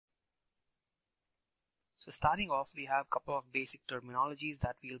So starting off, we have a couple of basic terminologies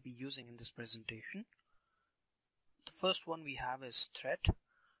that we'll be using in this presentation. The first one we have is threat,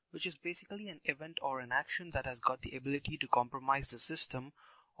 which is basically an event or an action that has got the ability to compromise the system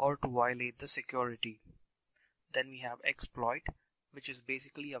or to violate the security. Then we have exploit, which is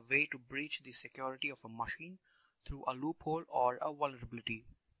basically a way to breach the security of a machine through a loophole or a vulnerability.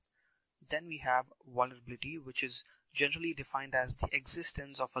 Then we have vulnerability, which is generally defined as the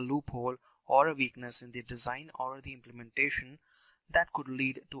existence of a loophole or a weakness in the design or the implementation that could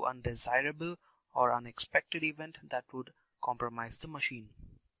lead to undesirable or unexpected event that would compromise the machine.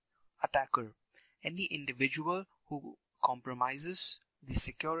 Attacker, any individual who compromises the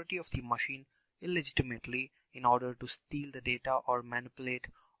security of the machine illegitimately in order to steal the data or manipulate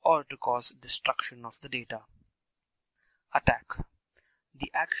or to cause destruction of the data. Attack,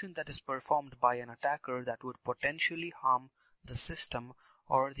 the action that is performed by an attacker that would potentially harm the system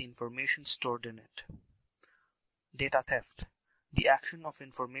or the information stored in it. Data theft, the action of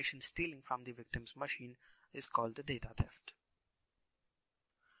information stealing from the victim's machine is called the data theft.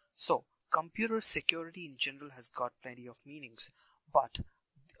 So, computer security in general has got plenty of meanings, but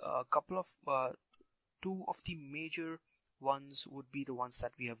two of the major ones would be the ones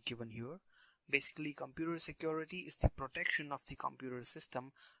that we have given here. Basically, computer security is the protection of the computer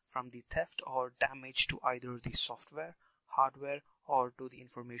system from the theft or damage to either the software, hardware, or to the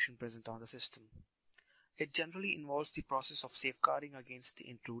information present on the system. It generally involves the process of safeguarding against the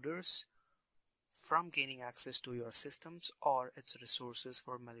intruders from gaining access to your systems or its resources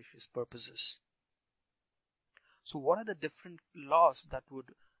for malicious purposes. So what are the different laws that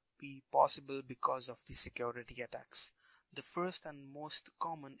would be possible because of the security attacks? The first and most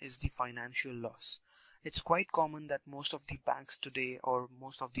common is the financial loss. It's quite common that most of the banks today or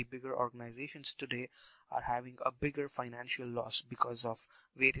most of the bigger organizations today are having a bigger financial loss because of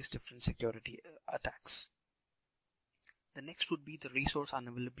various different security attacks. The next would be the resource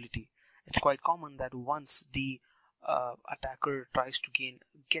unavailability. It's quite common that once the attacker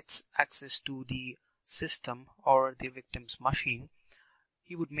gets access to the system or the victim's machine,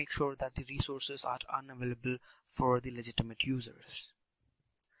 he would make sure that the resources are unavailable for the legitimate users.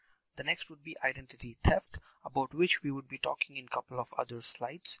 The next would be identity theft, about which we would be talking in a couple of other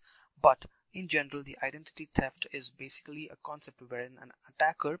slides. But in general, the identity theft is basically a concept wherein an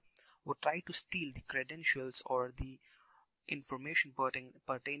attacker would try to steal the credentials or the information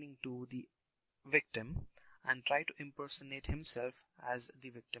pertaining to the victim and try to impersonate himself as the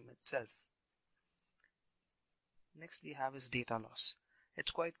victim itself. Next we have is data loss.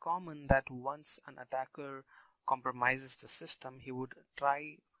 It's quite common that once an attacker compromises the system, he would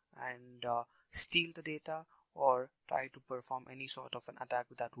try and steal the data or try to perform any sort of an attack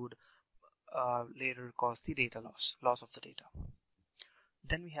that would later cause the data loss of the data.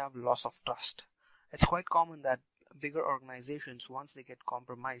 Then we have loss of trust. It's quite common that bigger organizations, once they get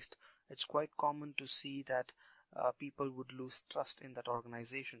compromised, it's quite common to see that people would lose trust in that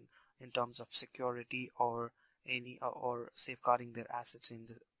organization in terms of security or safeguarding their assets in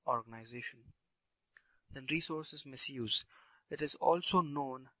the organization. Then resources misuse. It is also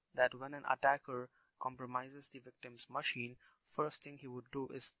known that when an attacker compromises the victim's machine, first thing he would do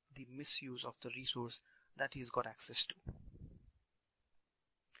is the misuse of the resource that he's got access to.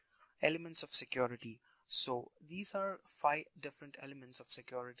 Elements of security. So these are 5 different elements of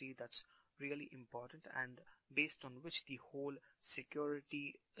security that's really important and based on which the whole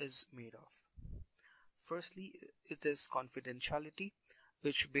security is made of. Firstly, it is confidentiality,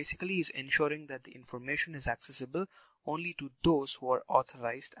 which basically is ensuring that the information is accessible only to those who are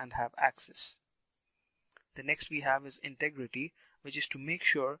authorized and have access. The next we have is integrity, which is to make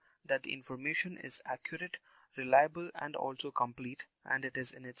sure that the information is accurate, reliable, and also complete, and it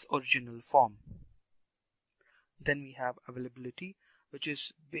is in its original form. Then we have availability, which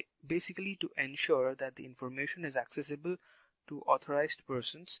is basically to ensure that the information is accessible to authorized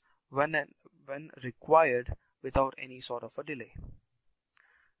persons when required without any sort of a delay.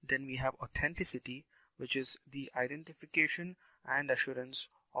 Then we have authenticity, which is the identification and assurance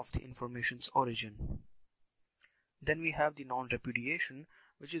of the information's origin. Then we have the non-repudiation,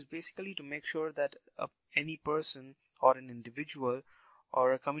 which is basically to make sure that any person or an individual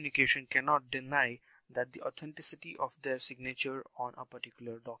or a communication cannot deny that the authenticity of their signature on a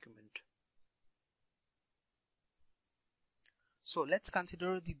particular document. So let's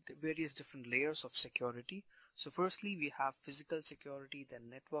consider the various different layers of security. So firstly, we have physical security, then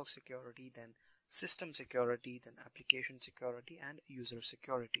network security, then system security, then application security, and user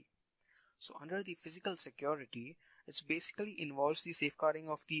security. So under the physical security, it basically involves the safeguarding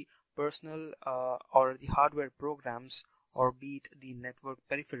of the personal or the hardware programs, or be it the network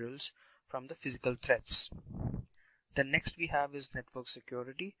peripherals, from the physical threats. Then next we have is network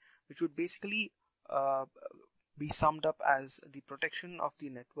security, which would basically be summed up as the protection of the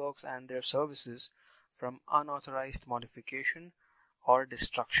networks and their services from unauthorized modification or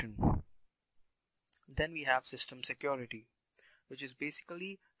destruction. Then we have system security, which is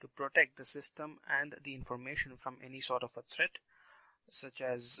basically to protect the system and the information from any sort of a threat, such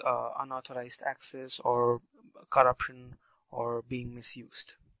as unauthorized access or corruption or being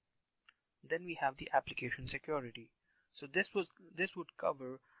misused. Then we have the application security. So this would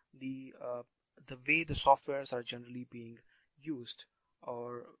cover the way the softwares are generally being used,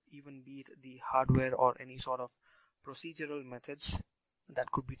 or even be it the hardware or any sort of procedural methods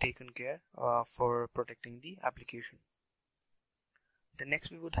that could be taken care for protecting the application. The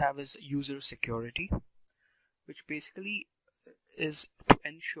next we would have is user security, which basically is to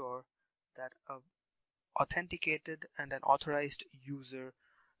ensure that an authenticated and an authorized user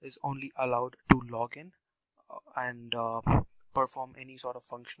is only allowed to log in and perform any sort of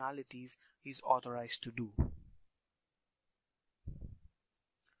functionalities he's authorized to do.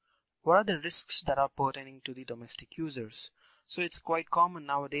 What are the risks that are pertaining to the domestic users? So it's quite common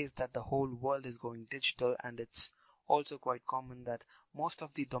nowadays that the whole world is going digital, and it's also quite common that most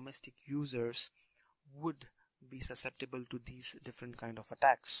of the domestic users would be susceptible to these different kind of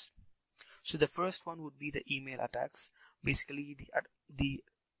attacks. So the first one would be the email attacks. Basically the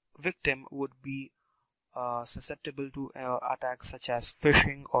victim would be susceptible to attacks such as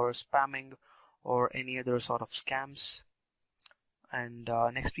phishing or spamming or any other sort of scams. And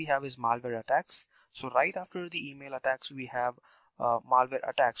next we have is malware attacks. So right after the email attacks we have malware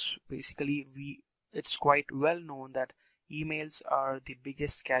attacks. Basically it's quite well known that emails are the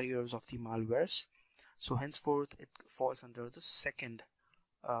biggest carriers of the malwares, so henceforth it falls under the second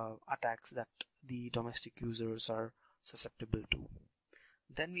attacks that the domestic users are susceptible to.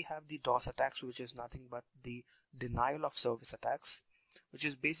 Then we have the DOS attacks, which is nothing but the denial of service attacks, which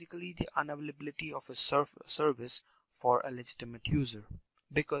is basically the unavailability of a service for a legitimate user.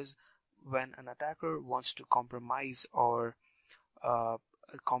 Because when an attacker wants to compromise or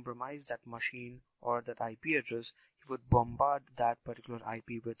compromise that machine or that IP address, he would bombard that particular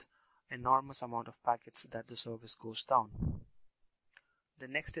IP with enormous amount of packets that the service goes down. The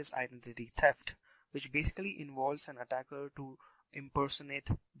next is identity theft, which basically involves an attacker to impersonate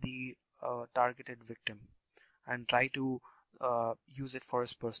the targeted victim and try to use it for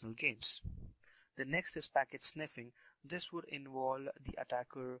his personal gains. The next is packet sniffing. This would involve the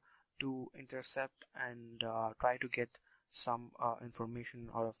attacker to intercept and try to get some information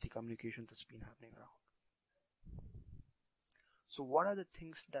out of the communication that's been happening around. So what are the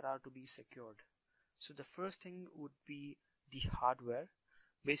things that are to be secured? So the first thing would be the hardware.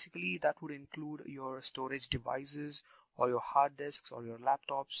 Basically that would include your storage devices or your hard disks or your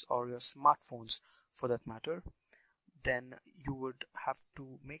laptops or your smartphones for that matter. Then you would have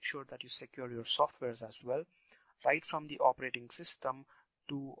to make sure that you secure your softwares as well, right from the operating system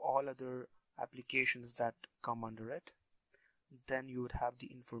to all other applications that come under it. Then you would have the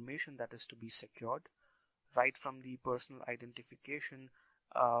information that is to be secured, right from the personal identification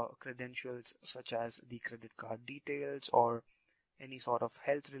credentials such as the credit card details or any sort of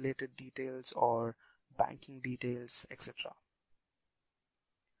health related details or banking details, etc.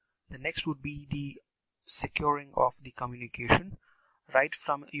 The next would be the securing of the communication, right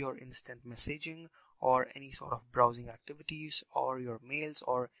from your instant messaging or any sort of browsing activities or your mails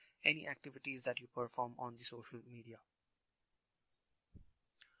or any activities that you perform on the social media.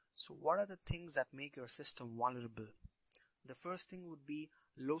 So what are the things that make your system vulnerable? The first thing would be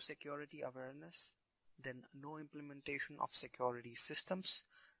low security awareness, then no implementation of security systems,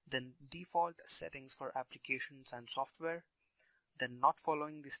 then default settings for applications and software, then not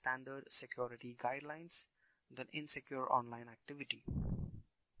following the standard security guidelines, then insecure online activity.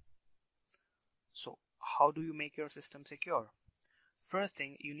 So how do you make your system secure? First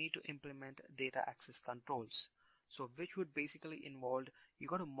thing, you need to implement data access controls. So which would basically involve you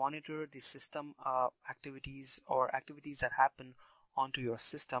got to monitor the system activities or activities that happen onto your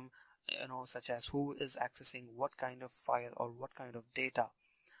system, such as who is accessing what kind of file or what kind of data.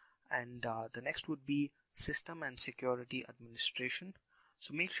 And the next would be system and security administration.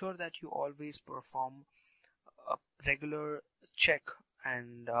 So make sure that you always perform a regular check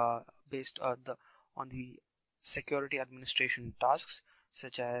and based on the security administration tasks,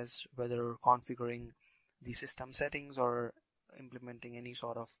 such as whether configuring the system settings or implementing any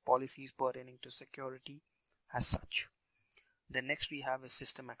sort of policies pertaining to security as such. The next we have is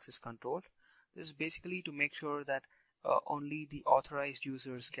system access control. This is basically to make sure that only the authorized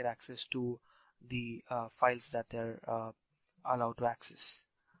users get access to the files that they're allowed to access.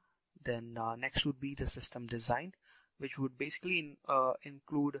 Then next would be the system design, which would basically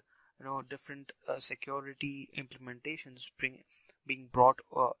include different security implementations being brought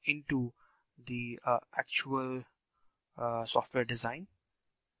into the actual software design,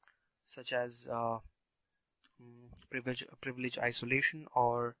 such as privilege isolation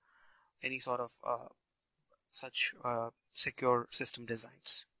or any sort of such secure system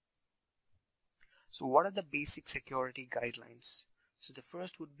designs. So what are the basic security guidelines? So the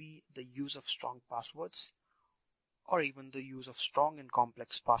first would be the use of strong passwords, or even the use of strong and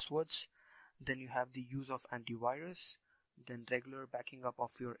complex passwords. Then you have the use of antivirus, then regular backing up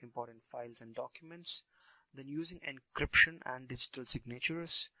of your important files and documents, then using encryption and digital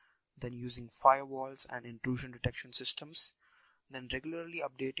signatures, then using firewalls and intrusion detection systems, then regularly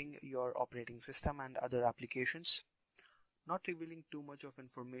updating your operating system and other applications, not revealing too much of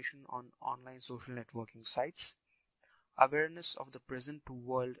information on online social networking sites, awareness of the present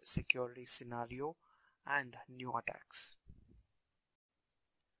world security scenario and new attacks.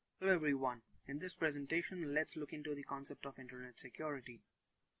 Hello everyone, in this presentation let's look into the concept of internet security.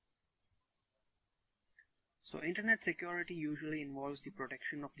 So internet security usually involves the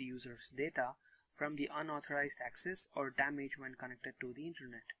protection of the user's data from the unauthorized access or damage when connected to the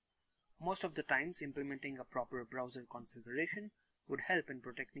internet. Most of the times, implementing a proper browser configuration would help in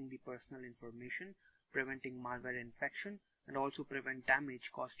protecting the personal information, preventing malware infection, and also prevent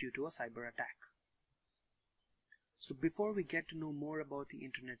damage caused due to a cyber attack. So before we get to know more about the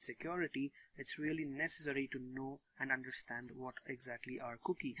internet security, it's really necessary to know and understand what exactly are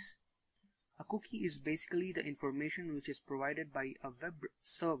cookies. A cookie is basically the information which is provided by a web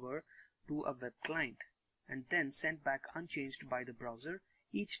server to a web client and then sent back unchanged by the browser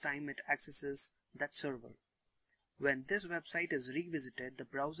each time it accesses that server. When this website is revisited, the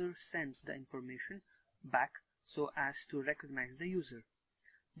browser sends the information back so as to recognize the user.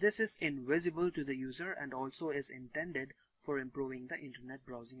 This is invisible to the user and also is intended for improving the internet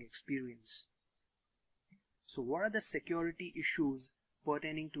browsing experience. So what are the security issues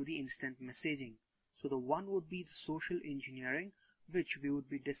pertaining to the instant messaging? So the one would be the social engineering, which we would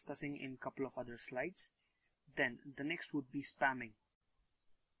be discussing in a couple of other slides. Then the next would be spamming.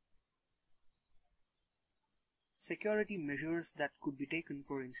 Security measures that could be taken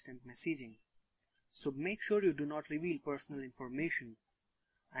for instant messaging. So make sure you do not reveal personal information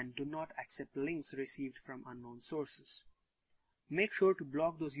and do not accept links received from unknown sources. Make sure to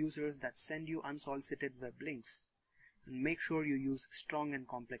block those users that send you unsolicited web links, and make sure you use strong and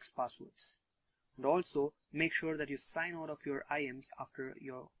complex passwords. And also make sure that you sign out of your IMs after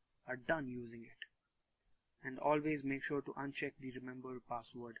you are done using it. And always make sure to uncheck the remember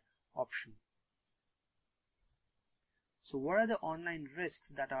password option. So what are the online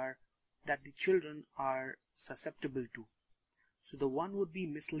risks that the children are susceptible to? So the one would be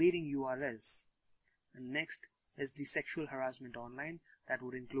misleading URLs. And next is the sexual harassment online, that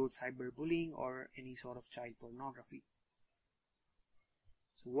would include cyberbullying or any sort of child pornography.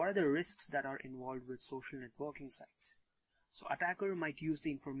 So what are the risks that are involved with social networking sites? So attacker might use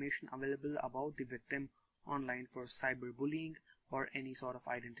the information available about the victim online for cyberbullying or any sort of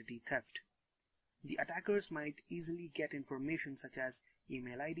identity theft. The attackers might easily get information such as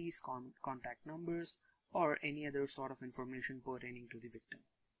email IDs, contact numbers, or any other sort of information pertaining to the victim.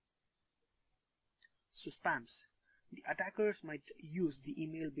 So spams. The attackers might use the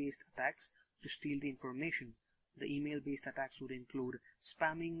email-based attacks to steal the information. The email-based attacks would include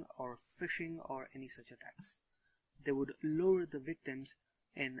spamming or phishing or any such attacks. They would lure the victims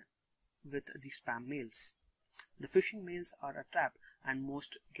in with the spam mails. The phishing mails are a trap and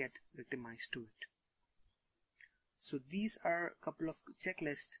most get victimized to it. So these are a couple of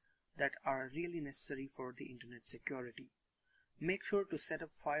checklists that are really necessary for the internet security. Make sure to set up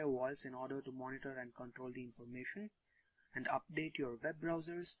firewalls in order to monitor and control the information, and update your web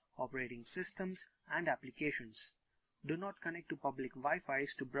browsers, operating systems, and applications. Do not connect to public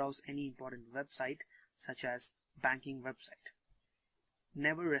Wi-Fi's to browse any important website such as banking website.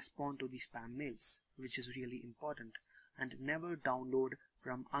 Never respond to the spam mails, which is really important, and never download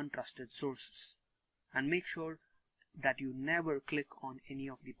from untrusted sources. And make sure that you never click on any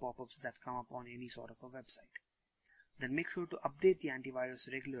of the pop-ups that come up on any sort of a website. Then make sure to update the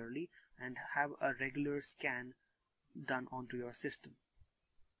antivirus regularly and have a regular scan done onto your system.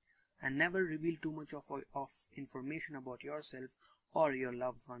 And never reveal too much of information about yourself or your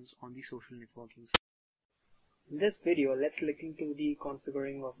loved ones on the social networking site. In this video, let's look into the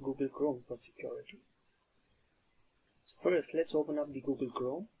configuring of Google Chrome for security. So first, let's open up the Google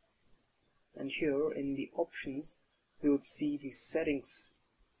Chrome, and here in the options we would see the settings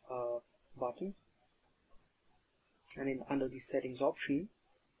button, and under the settings option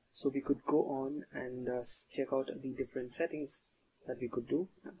So we could go on and check out the different settings that we could do,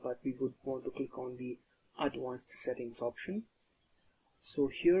 but we would want to click on the advanced settings option. So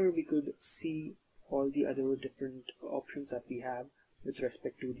here we could see all the other different options that we have with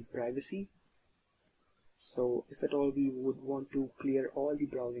respect to the privacy. So if at all we would want to clear all the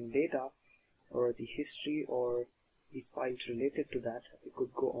browsing data or the history or the files related to that, we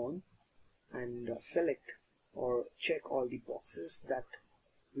could go on and select or check all the boxes that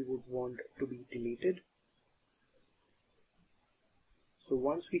we would want to be deleted. So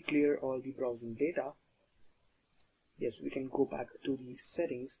once we clear all the browsing data, yes, we can go back to the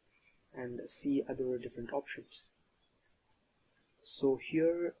settings and see other different options. So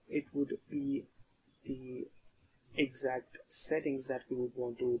here it would be the exact settings that we would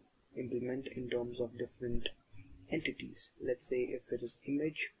want to implement in terms of different entities. Let's say if it is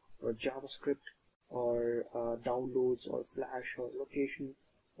image or JavaScript or downloads or flash or location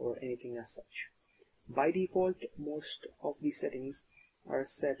or anything as such. By default, most of the settings are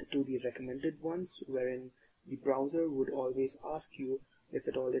set to the recommended ones, wherein the browser would always ask you if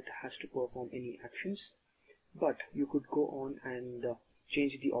at all it has to perform any actions, but you could go on and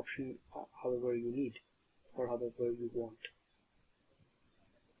change the option however you need or however you want.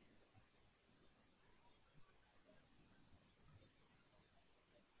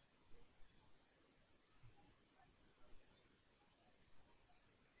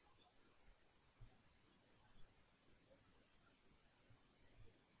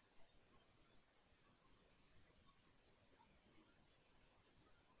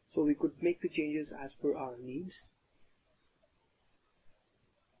 So we could make the changes as per our needs.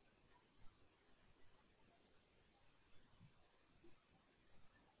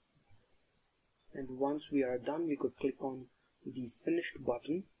 And once we are done, we could click on the finished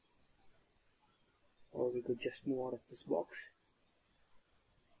button, or we could just move out of this box.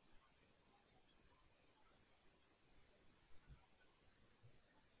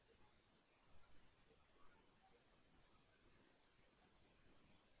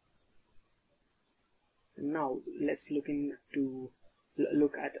 Now let's look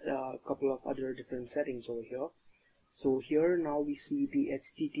at a couple of other different settings over here. So here now we see the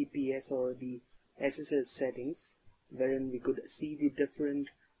HTTPS or the SSL settings, wherein we could see the different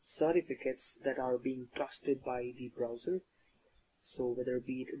certificates that are being trusted by the browser. So whether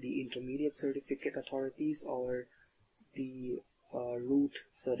be it the intermediate certificate authorities or the root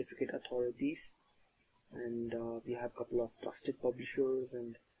certificate authorities, and we have a couple of trusted publishers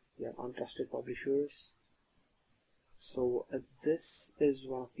and we have untrusted publishers. So this is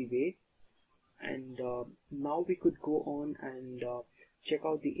one of the way, and now we could go on and check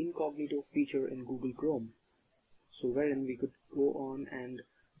out the incognito feature in Google Chrome. So wherein we could go on and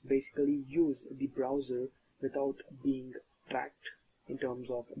basically use the browser without being tracked in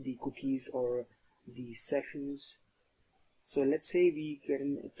terms of the cookies or the sessions. So let's say we get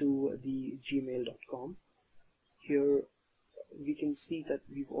into the gmail.com. Here we can see that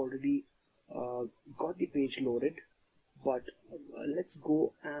we've already got the page loaded, but let's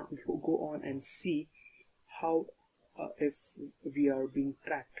go on and see how if we are being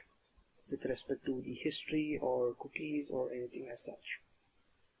tracked with respect to the history or cookies or anything as such.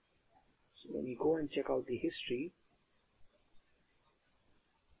 So when we go and check out the history,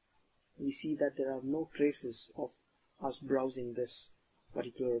 we see that there are no traces of us browsing this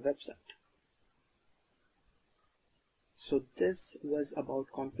particular website. So this was about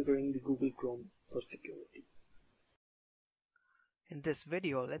configuring the Google Chrome for security. In this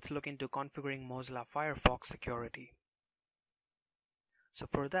video, let's look into configuring Mozilla Firefox security. So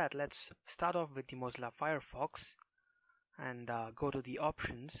for that, let's start off with the Mozilla Firefox and go to the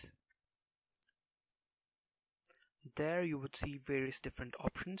options. There you would see various different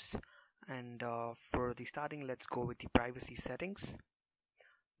options, and for the starting, let's go with the privacy settings.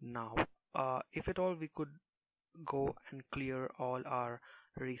 Now if at all we could go and clear all our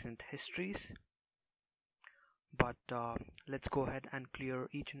recent histories, but let's go ahead and clear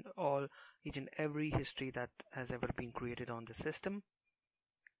each and every history that has ever been created on the system.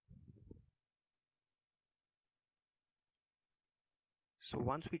 So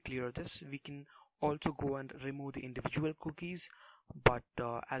once we clear this, we can also go and remove the individual cookies, but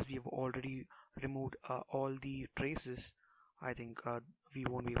as we have already removed all the traces, I think we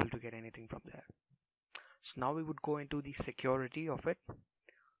won't be able to get anything from there. So now we would go into the security of it.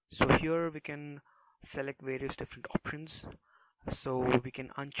 So here we can select various different options. So we can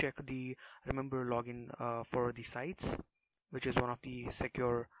uncheck the remember login for the sites, which is one of the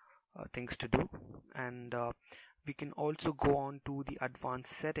secure things to do, and we can also go on to the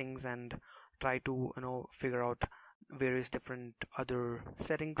advanced settings and try to figure out various different other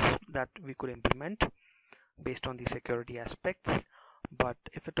settings that we could implement based on the security aspects. But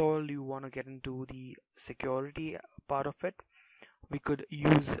if at all you want to get into the security part of it, we could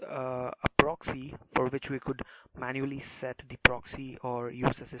use a proxy, for which we could manually set the proxy or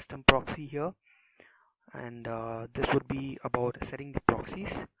use a system proxy here, and this would be about setting the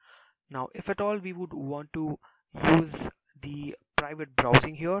proxies. Now if at all we would want to use the private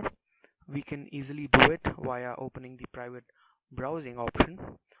browsing here, we can easily do it via opening the private browsing option,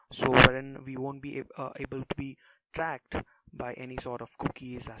 so wherein we won't be able to be tracked by any sort of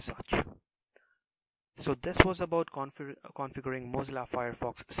cookies as such. So this was about configuring Mozilla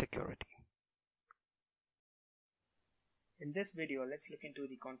Firefox security. In this video, let's look into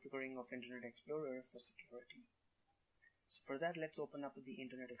the configuring of Internet Explorer for security. So for that, let's open up the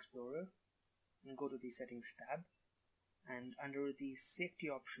Internet Explorer and go to the settings tab, and under the safety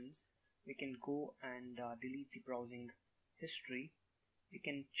options we can go and delete the browsing history. We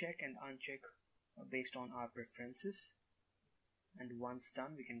can check and uncheck based on our preferences, and once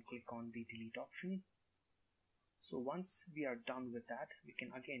done we can click on the delete option. So once we are done with that, we can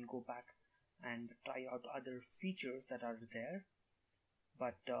again go back and try out other features that are there,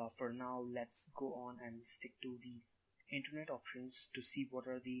 but for now let's go on and stick to the internet options to see what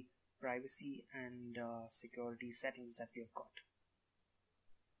are the privacy and security settings that we have got.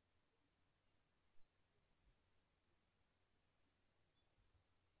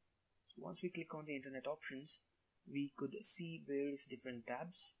 So once we click on the internet options, we could see various different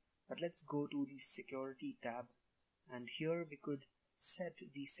tabs, but let's go to the security tab, and here we could set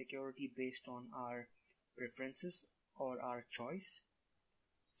the security based on our preferences or our choice,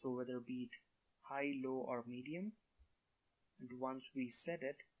 so whether be it high, low or medium. And once we set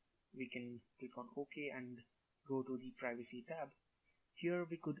it, we can click on OK and go to the privacy tab. Here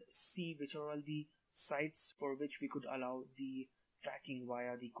we could see which are all the sites for which we could allow the tracking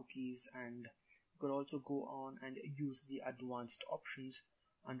via the cookies, and we could also go on and use the advanced options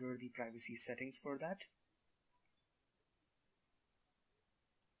under the privacy settings for that.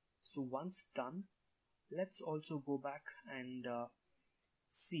 So once done, let's also go back and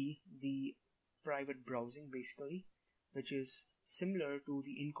see the private browsing basically, which is similar to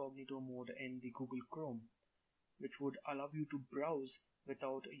the incognito mode in the Google Chrome, which would allow you to browse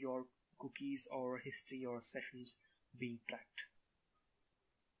without your cookies or history or sessions being tracked.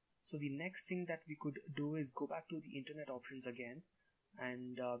 So the next thing that we could do is go back to the internet options again,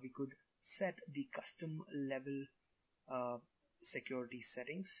 and we could set the custom level security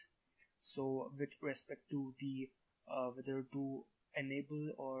settings. So with respect to the whether to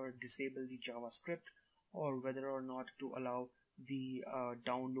enable or disable the JavaScript, or whether or not to allow the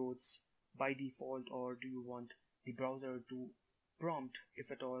downloads by default, or do you want the browser to prompt if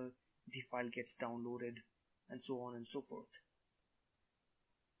at all the file gets downloaded, and so on and so forth.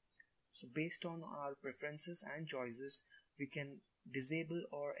 So based on our preferences and choices, we can disable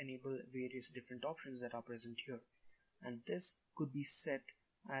or enable various different options that are present here, and this could be set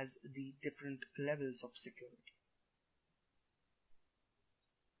as the different levels of security.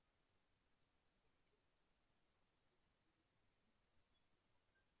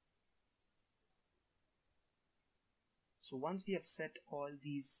 So once we have set all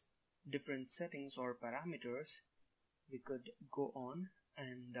these different settings or parameters, we could go on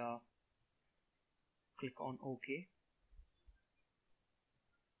and click on OK.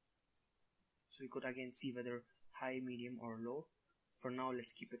 So we could again see whether high, medium or low. For now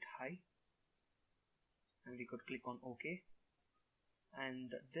let's keep it high, and we could click on OK.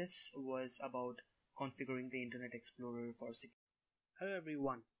 And this was about configuring the Internet Explorer for security. Hello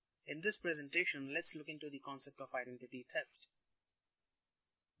everyone. In this presentation, let's look into the concept of identity theft.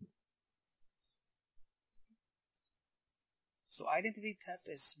 So identity theft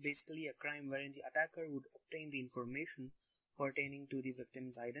is basically a crime wherein the attacker would obtain the information pertaining to the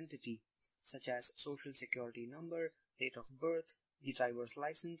victim's identity, such as social security number, date of birth, the driver's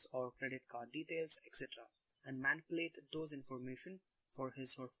license or credit card details, etc., and manipulate those information for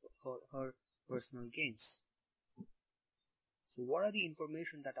his or her personal gains. So what are the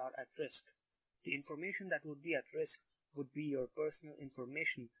information that are at risk? The information that would be at risk would be your personal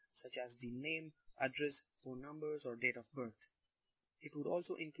information, such as the name, address, phone numbers or date of birth. It would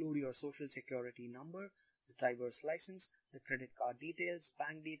also include your social security number, the driver's license, the credit card details,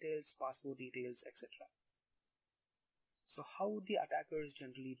 bank details, passport details, etc. So how would the attackers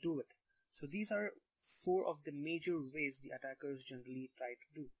generally do it? So these are four of the major ways the attackers generally try to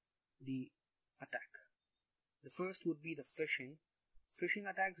do the attack. The first would be the phishing. Phishing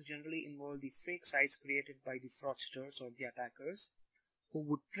attacks generally involve the fake sites created by the fraudsters or the attackers, who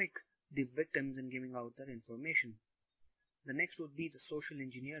would trick the victims in giving out their information. The next would be the social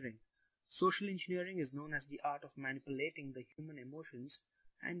engineering. Social engineering is known as the art of manipulating the human emotions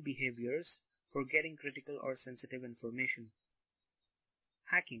and behaviors for getting critical or sensitive information.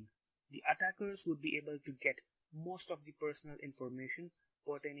 Hacking. The attackers would be able to get most of the personal information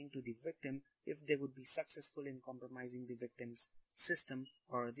pertaining to the victim if they would be successful in compromising the victim's system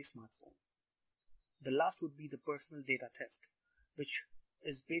or the smartphone. The last would be the personal data theft, which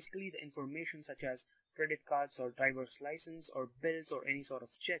is basically the information such as credit cards or driver's license or bills or any sort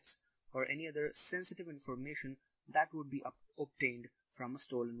of checks or any other sensitive information that would be obtained from a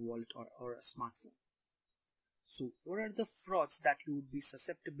stolen wallet or a smartphone. So what are the frauds that you would be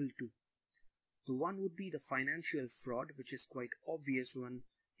susceptible to? The one would be the financial fraud, which is quite obvious when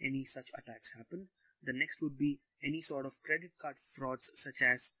any such attacks happen. The next would be any sort of credit card frauds such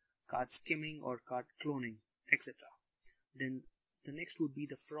as card skimming or card cloning, etc. Then the next would be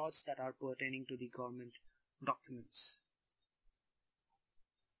the frauds that are pertaining to the government documents.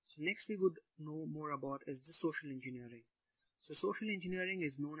 So next we would know more about is the social engineering. So social engineering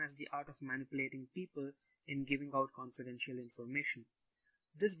is known as the art of manipulating people in giving out confidential information.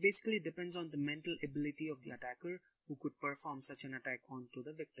 This basically depends on the mental ability of the attacker who could perform such an attack onto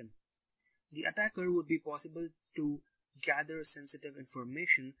the victim. The attacker would be possible to gather sensitive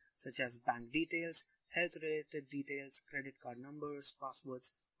information such as bank details, health-related details, credit card numbers,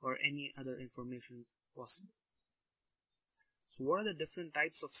 passwords, or any other information possible. So what are the different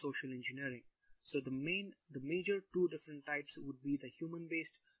types of social engineering? So the major two different types would be the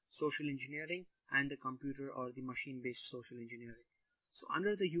human-based social engineering and the computer or the machine-based social engineering. So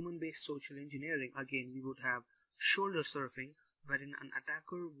under the human-based social engineering, again, we would have shoulder surfing, wherein an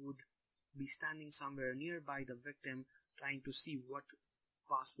attacker would be standing somewhere nearby the victim trying to see what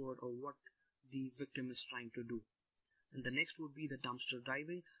password or what the victim is trying to do. And the next would be the dumpster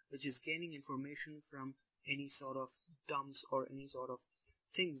diving, which is gaining information from any sort of dumps or any sort of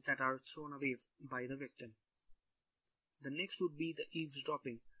things that are thrown away by the victim. The next would be the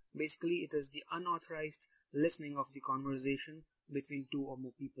eavesdropping. Basically, it is the unauthorized listening of the conversation between two or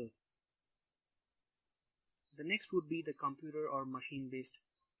more people. The next would be the computer or machine-based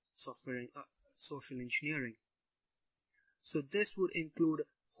software social engineering. So this would include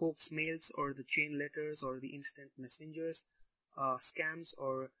hoax mails or the chain letters or the instant messengers, scams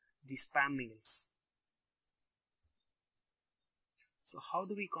or the spam mails. So how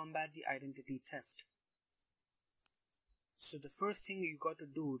do we combat the identity theft? So the first thing you got to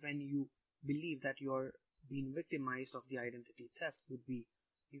do when you believe that you are being victimized of the identity theft would be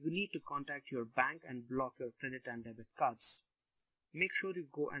you need to contact your bank and block your credit and debit cards. Make sure you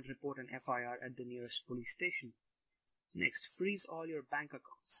go and report an FIR at the nearest police station. Next, freeze all your bank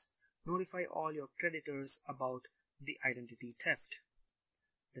accounts. Notify all your creditors about the identity theft.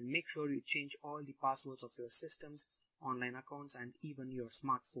 Then make sure you change all the passwords of your systems, online accounts, and even your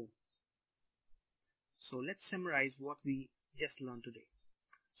smartphone. So let's summarize what we just learned today.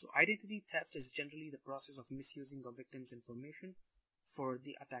 So identity theft is generally the process of misusing a victim's information for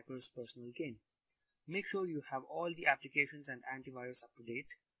the attacker's personal gain. Make sure you have all the applications and antivirus up to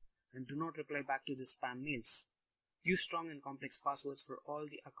date, and do not reply back to the spam mails. Use strong and complex passwords for all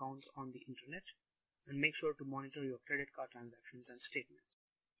the accounts on the internet, and make sure to monitor your credit card transactions and statements.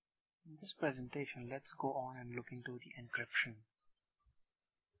 In this presentation, let's go on and look into the encryption.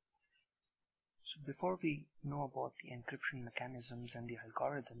 So before we know about the encryption mechanisms and the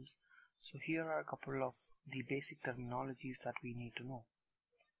algorithms, so here are a couple of the basic terminologies that we need to know.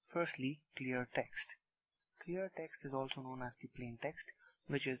 Firstly, clear text. Clear text is also known as the plain text,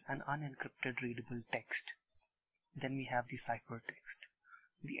 which is an unencrypted readable text. Then we have the ciphertext.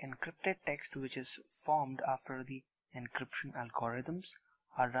 The encrypted text which is formed after the encryption algorithms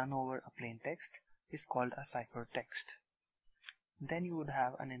are run over a plain text is called a ciphertext. Then you would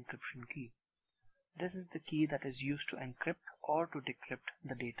have an encryption key. This is the key that is used to encrypt or to decrypt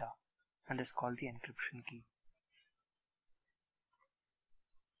the data and is called the encryption key.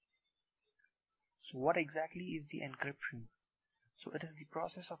 So what exactly is the encryption? So it is the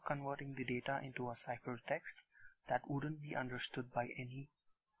process of converting the data into a ciphertext that wouldn't be understood by any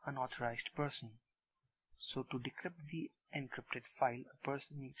unauthorized person. So to decrypt the encrypted file, a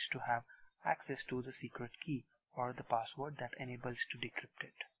person needs to have access to the secret key or the password that enables to decrypt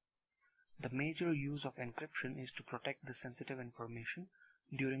it. The major use of encryption is to protect the sensitive information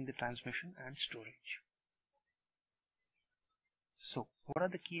during the transmission and storage. So what are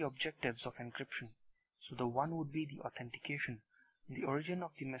the key objectives of encryption? So the one would be the authentication. The origin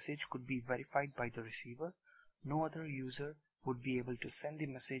of the message could be verified by the receiver. No other user would be able to send the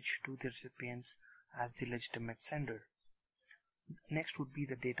message to the recipients as the legitimate sender. Next would be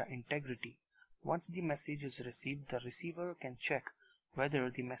the data integrity. Once the message is received, the receiver can check whether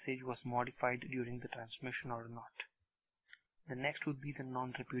the message was modified during the transmission or not. The next would be the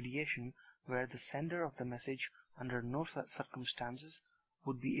non-repudiation, where the sender of the message under no circumstances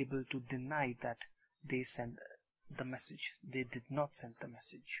would be able to deny that they sent the message. They did not send the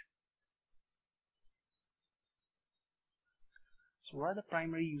message. So what are the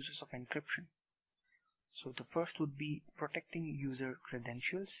primary uses of encryption? So the first would be protecting user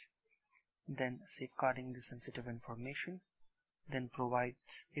credentials, then safeguarding the sensitive information, then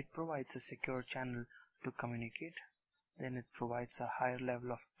it provides a secure channel to communicate, then it provides a higher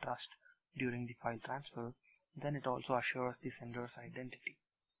level of trust during the file transfer, then it also assures the sender's identity.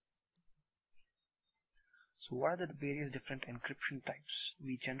 So what are the various different encryption types?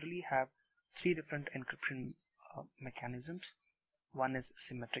 We generally have three different encryption mechanisms. One is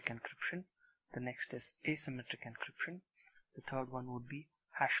symmetric encryption, the next is asymmetric encryption, the third one would be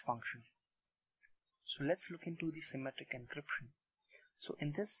hash function. So let's look into the symmetric encryption. So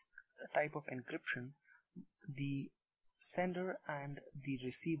in this type of encryption, the sender and the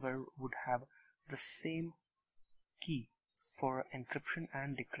receiver would have the same key for encryption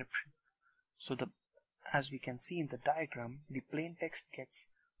and decryption. So as we can see in the diagram, the plain text gets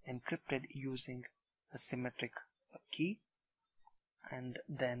encrypted using a symmetric key, and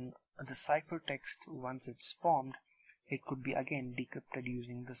then the ciphertext, once it's formed, it could be again decrypted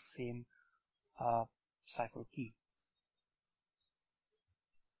using the same cipher key.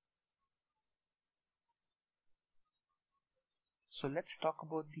 So let's talk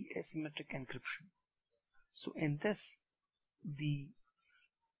about the asymmetric encryption. So in this, there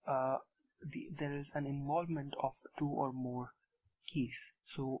is an involvement of two or more keys.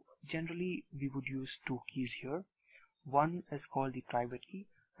 So generally we would use two keys here. One is called the private key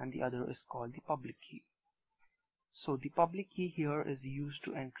and the other is called the public key. So the public key here is used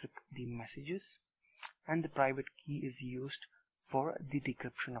to encrypt the messages, and the private key is used for the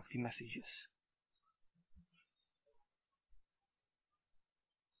decryption of the messages.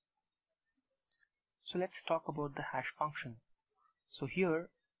 So let's talk about the hash function. So here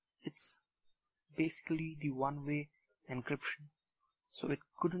it's basically the one-way encryption. So it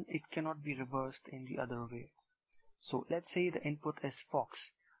cannot be reversed in the other way. So let's say the input is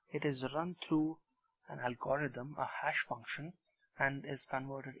Fox. It is run through an algorithm, a hash function, and is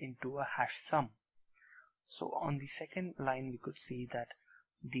converted into a hash sum. So on the second line we could see that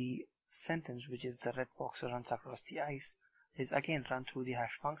the sentence, which is the red fox runs across the ice, is again run through the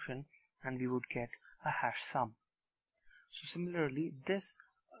hash function, and we would get a hash sum. So similarly, this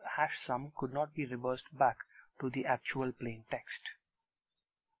hash sum could not be reversed back to the actual plain text.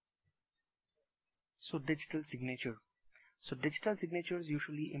 So digital signature. So digital signatures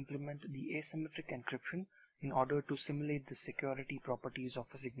usually implement the asymmetric encryption in order to simulate the security properties of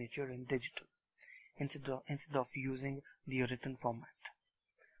a signature in digital, instead of using the written format.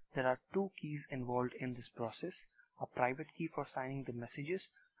 There are two keys involved in this process, a private key for signing the messages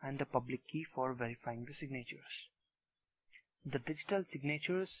and a public key for verifying the signatures. The digital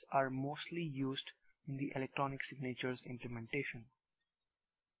signatures are mostly used in the electronic signatures implementation.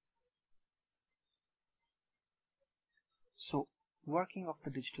 So, working of the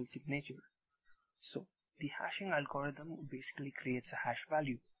digital signature. So, the hashing algorithm basically creates a hash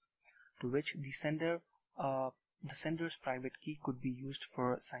value to which the sender's private key could be used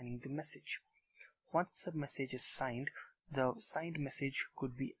for signing the message. Once the message is signed, the signed message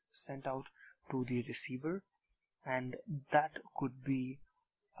could be sent out to the receiver, and that could be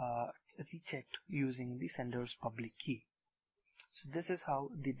rechecked using the sender's public key. So this is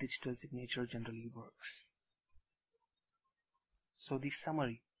how the digital signature generally works. So the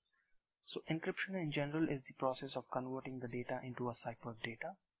summary. So encryption in general is the process of converting the data into a ciphered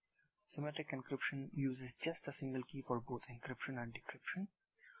data. Symmetric encryption uses just a single key for both encryption and decryption.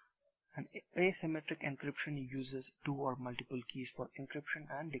 And asymmetric encryption uses two or multiple keys for encryption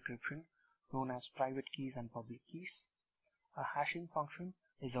and decryption, known as private keys and public keys. A hashing function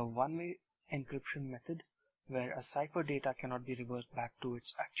is a one-way encryption method where a cipher data cannot be reversed back to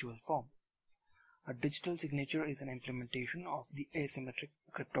its actual form. A digital signature is an implementation of the asymmetric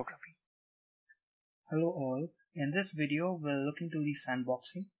cryptography. Hello all, in this video we'll look into the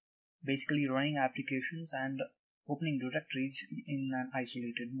sandboxing, basically running applications and opening directories in an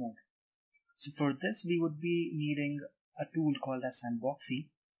isolated mode. So for this we would be needing a tool called as Sandboxing.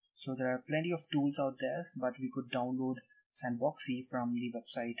 So there are plenty of tools out there, but we could download Sandboxing from the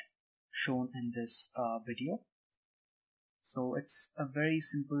website shown in this video. So it's a very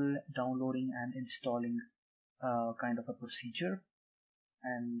simple downloading and installing kind of a procedure,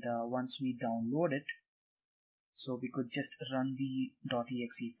 and once we download it, so we could just run the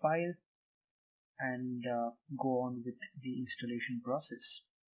 .exe file, and go on with the installation process.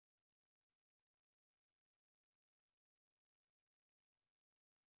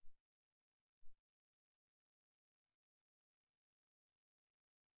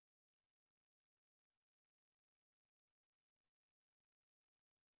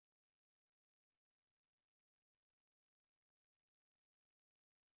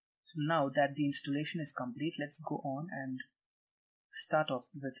 So now that the installation is complete, let's go on and start off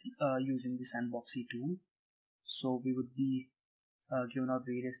with using the Sandboxing tool. So we would be given out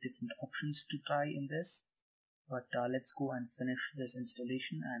various different options to try in this, but let's go and finish this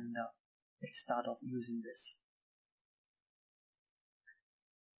installation and let's start off using this.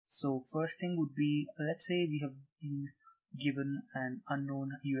 So first thing would be, let's say we have been given an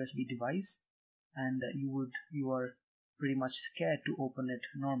unknown USB device and you are pretty much scared to open it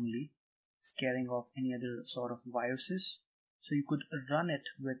normally, scaring off any other sort of viruses. So you could run it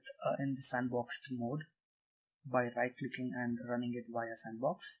with in the sandboxed mode by right clicking and running it via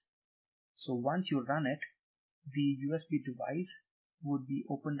sandbox. So once you run it, the USB device would be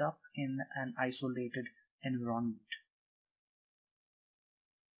opened up in an isolated environment.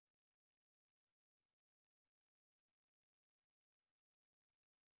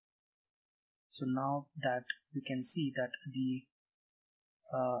 So now that we can see that the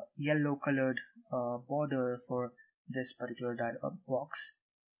yellow colored border for this particular dialog box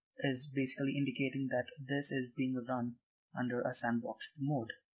is basically indicating that this is being run under a sandboxed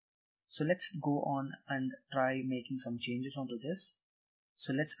mode. So let's go on and try making some changes onto this.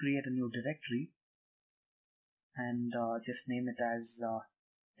 So let's create a new directory and just name it as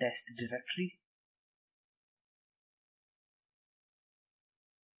test directory.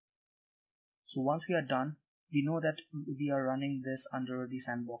 So once we are done, we know that we are running this under the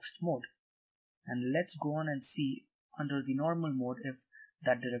sandboxed mode. And let's go on and see under the normal mode if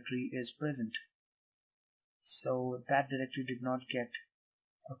that directory is present. So that directory did not get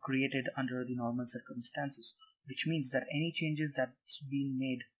created under the normal circumstances, which means that any changes that's been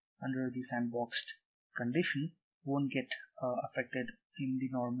made under the sandboxed condition won't get affected in the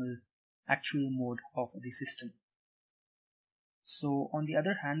normal actual mode of the system. So on the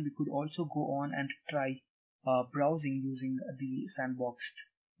other hand, we could also go on and try browsing using the sandboxed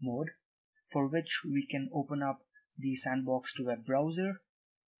mode, for which we can open up the sandboxed web browser.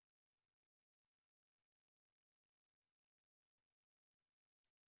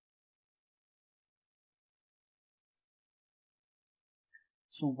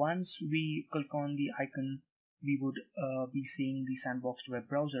 So once we click on the icon, we would be seeing the sandboxed web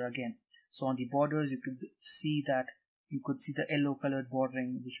browser again. So on the borders, you could see the yellow colored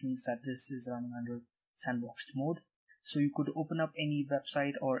bordering, which means that this is running under sandboxed mode. So you could open up any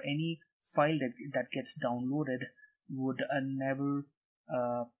website or any file that gets downloaded would never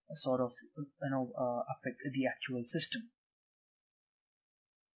affect the actual system.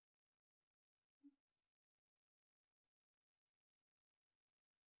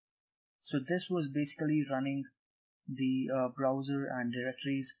 So this was basically running the browser and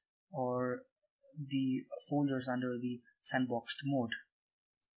directories or the folders under the sandboxed mode.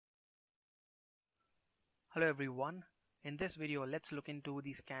 Hello everyone. In this video, let's look into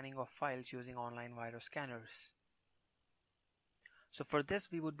the scanning of files using online virus scanners. So for this,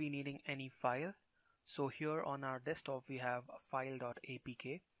 we would be needing any file. So here on our desktop, we have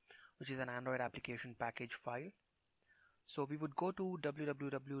file.apk, which is an Android application package file. So we would go to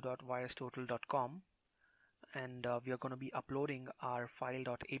www.virustotal.com and we are going to be uploading our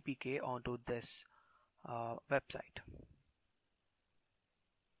file.apk onto this website.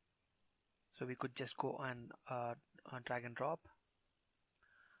 So we could just go and drag and drop,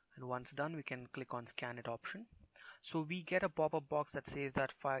 and once done we can click on scan it option. So we get a pop-up box that says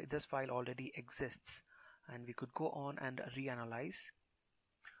that this file already exists, and we could go on and reanalyze,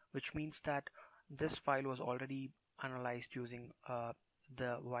 which means that this file was already analyzed using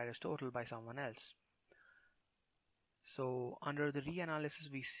the VirusTotal by someone else. So under the reanalysis,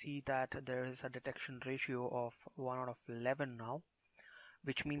 we see that there is a detection ratio of 1 out of 11 now,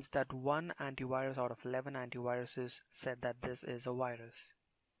 which means that 1 antivirus out of 11 antiviruses said that this is a virus.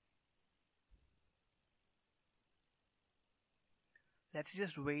 Let's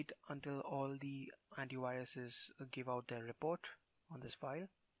just wait until all the antiviruses give out their report on this file.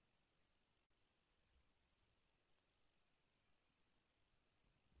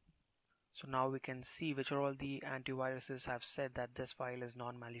 So now we can see which are all the antiviruses have said that this file is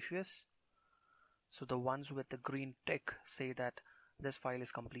non-malicious. So the ones with the green tick say that this file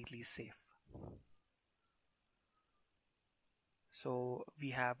is completely safe. So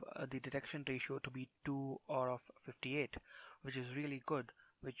we have the detection ratio to be 2 out of 58, which is really good,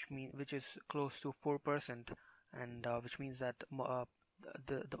 which is close to 4%, and which means that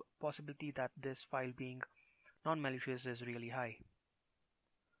the possibility that this file being non-malicious is really high.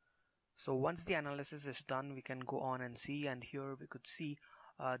 So once the analysis is done, we can go on and see, and here we could see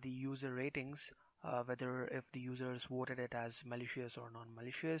the user ratings, whether if the users voted it as malicious or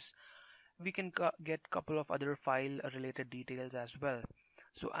non-malicious. We can get couple of other file related details as well.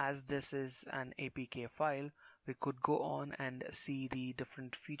 So as this is an APK file, we could go on and see the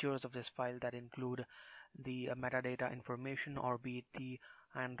different features of this file that include the metadata information, or be it the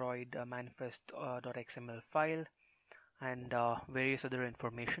Android manifest.xml file, and various other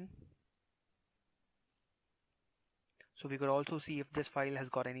information. So we could also see if this file has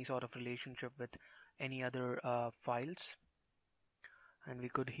got any sort of relationship with any other files, and we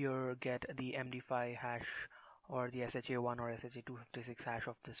could here get the MD5 hash or the SHA1 or SHA256 hash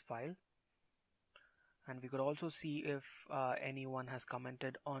of this file. And we could also see if anyone has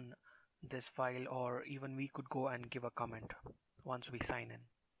commented on this file, or even we could go and give a comment once we sign in.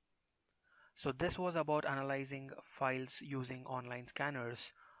 So this was about analyzing files using online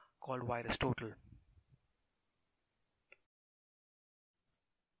scanners called VirusTotal.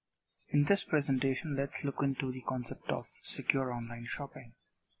 In this presentation, let's look into the concept of secure online shopping.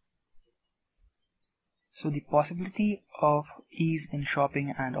 So the possibility of ease in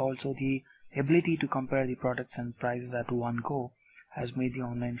shopping and also the ability to compare the products and prices at one go has made the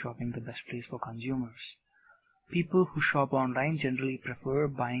online shopping the best place for consumers. People who shop online generally prefer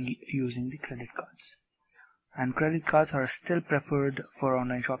buying using the credit cards. And credit cards are still preferred for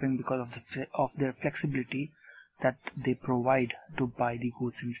online shopping because of their flexibility that they provide to buy the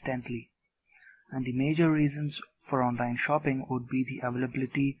goods instantly. And the major reasons for online shopping would be the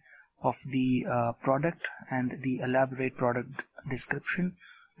availability of the product and the elaborate product description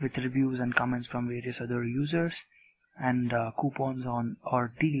with reviews and comments from various other users, and coupons on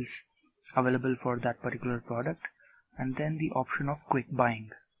or deals available for that particular product, and then the option of quick buying.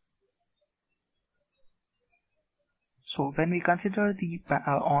 So when we consider the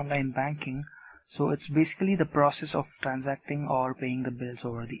online banking, so it's basically the process of transacting or paying the bills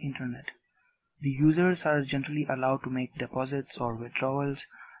over the internet. The users are generally allowed to make deposits or withdrawals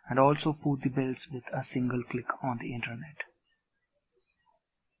and also foot the bills with a single click on the internet.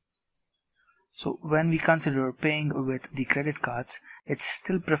 So when we consider paying with the credit cards, it's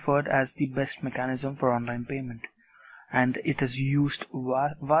still preferred as the best mechanism for online payment, and it is used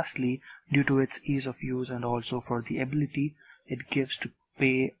vastly due to its ease of use and also for the ability it gives to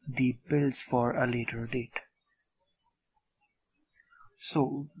pay the bills for a later date.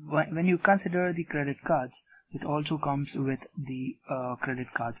 So when you consider the credit cards, it also comes with the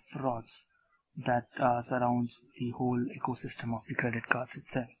credit card frauds that surrounds the whole ecosystem of the credit cards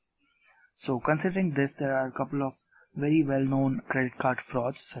itself. So considering this, there are a couple of very well-known credit card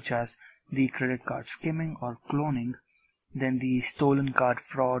frauds, such as the credit card skimming or cloning, then the stolen card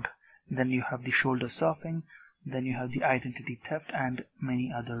fraud, then you have the shoulder surfing, then you have the identity theft, and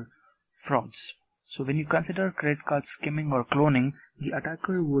many other frauds. So when you consider credit card skimming or cloning, the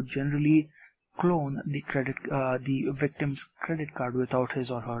attacker would generally clone the victim's credit card without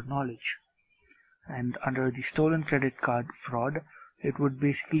his or her knowledge. And under the stolen credit card fraud, it would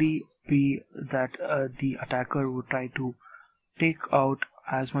basically be that the attacker would try to take out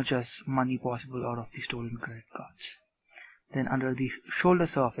as much as money possible out of the stolen credit cards. Then under the shoulder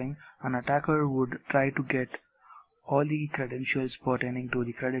surfing, an attacker would try to get all the credentials pertaining to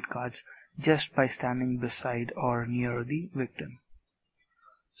the credit cards just by standing beside or near the victim.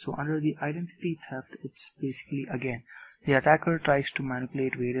 So under the identity theft, it's basically again the attacker tries to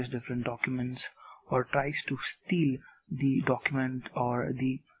manipulate various different documents or tries to steal the document or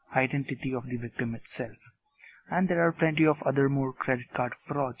the identity of the victim itself. And there are plenty of other more credit card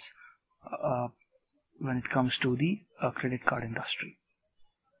frauds when it comes to the credit card industry.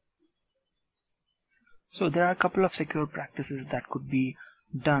 So there are a couple of secure practices that could be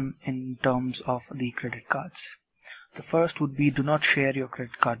done in terms of the credit cards. The first would be, do not share your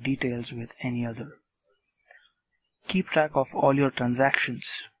credit card details with any other. Keep track of all your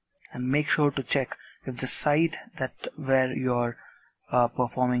transactions and make sure to check if the site where you're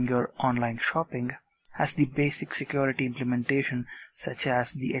performing your online shopping has the basic security implementation such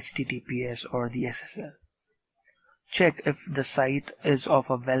as the HTTPS or the SSL. Check if the site is of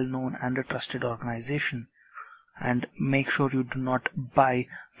a well-known and a trusted organization, and make sure you do not buy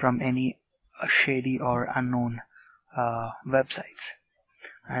from any shady or unknown websites.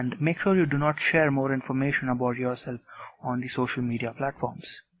 And make sure you do not share more information about yourself on the social media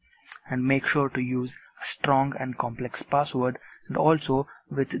platforms. And make sure to use a strong and complex password, and also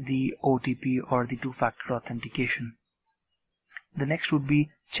with the OTP or the two-factor authentication. The next would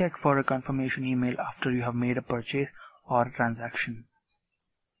be check for a confirmation email after you have made a purchase or a transaction.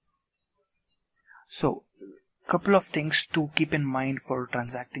 So, couple of things to keep in mind for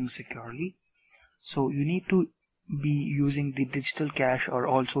transacting securely. So you need to be using the digital cash, or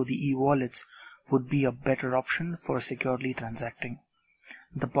also the e-wallets would be a better option for securely transacting.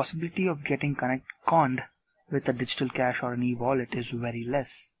 The possibility of getting conned with a digital cash or an e-wallet is very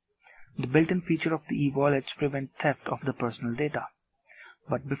less. The built-in feature of the e-wallets prevent theft of the personal data.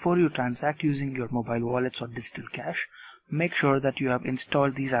 But before you transact using your mobile wallets or digital cash, make sure that you have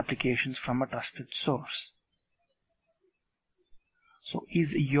installed these applications from a trusted source. So,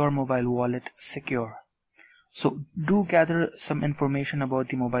 is your mobile wallet secure? So, do gather some information about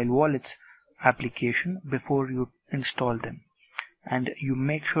the mobile wallets application before you install them. And you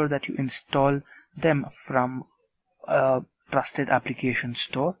make sure that you install them from a trusted application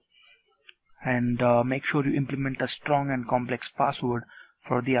store. And make sure you implement a strong and complex password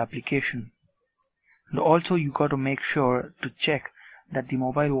for the application. And also you got to make sure to check that the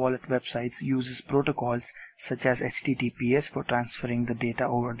mobile wallet websites uses protocols such as HTTPS for transferring the data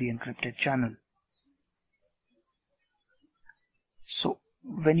over the encrypted channel. So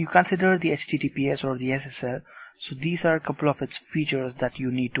when you consider the HTTPS or the SSL, so these are a couple of its features that you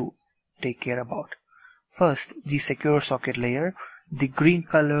need to take care about. First, the secure socket layer. The green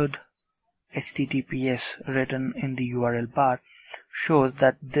colored HTTPS written in the URL bar shows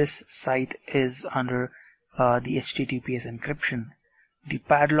that this site is under the HTTPS encryption. The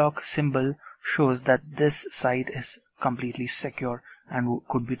padlock symbol shows that this site is completely secure and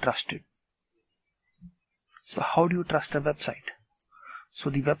could be trusted. So how do you trust a website?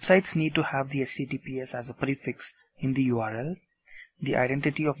 So the websites need to have the HTTPS as a prefix in the URL. The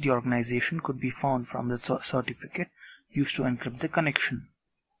identity of the organization could be found from the certificate used to encrypt the connection.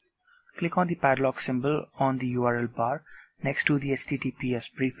 Click on the padlock symbol on the URL bar next to the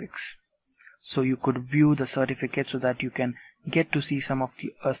HTTPS prefix. So you could view the certificate so that you can get to see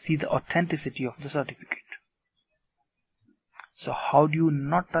the authenticity of the certificate. So how do you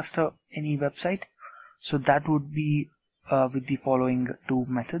not trust any website? So that would be with the following two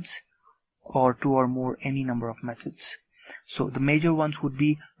methods, or two or more, any number of methods. So the major ones would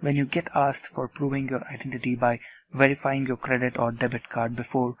be when you get asked for proving your identity by verifying your credit or debit card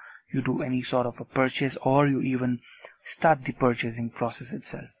before you do any sort of a purchase, or you even start the purchasing process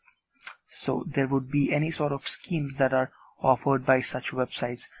itself. So there would be any sort of schemes that are offered by such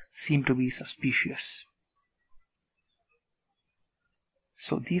websites seem to be suspicious.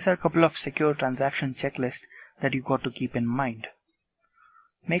 So these are a couple of secure transaction checklists that you got to keep in mind.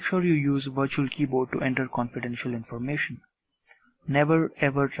 Make sure you use virtual keyboard to enter confidential information. Never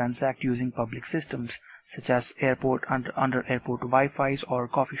ever transact using public systems such as under airport Wi-Fi's or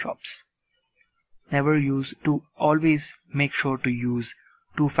coffee shops. Always make sure to use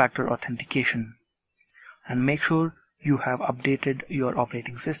two-factor authentication, and make sure you have updated your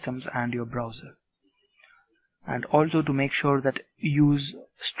operating systems and your browser. And also to make sure that use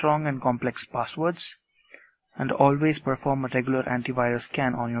strong and complex passwords, and always perform a regular antivirus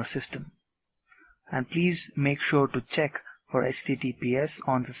scan on your system. And please make sure to check for HTTPS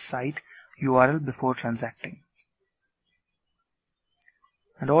on the site URL before transacting.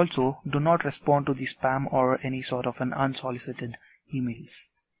 And also do not respond to the spam or any sort of an unsolicited emails.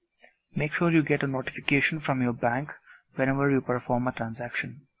 Make sure you get a notification from your bank whenever you perform a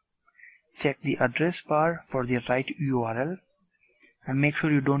transaction. Check the address bar for the right URL, and make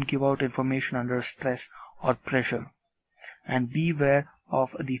sure you don't give out information under stress or pressure. And beware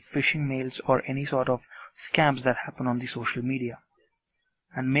of the phishing mails or any sort of scams that happen on the social media.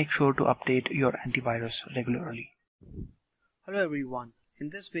 And make sure to update your antivirus regularly. Hello everyone. In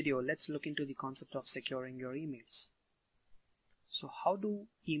this video, let's look into the concept of securing your emails. So how do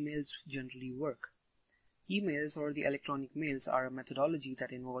emails generally work? Emails, or the electronic mails, are a methodology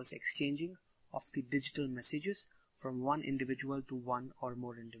that involves exchanging of the digital messages from one individual to one or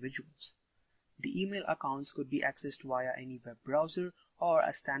more individuals. The email accounts could be accessed via any web browser or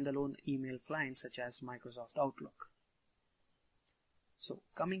a standalone email client such as Microsoft Outlook. So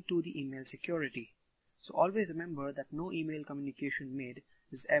coming to the email security. So always remember that no email communication made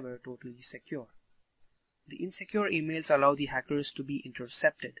is ever totally secure. The insecure emails allow the hackers to be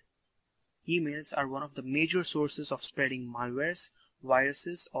intercepted. Emails are one of the major sources of spreading malwares,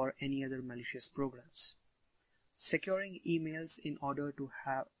 viruses, or any other malicious programs. Securing emails in order to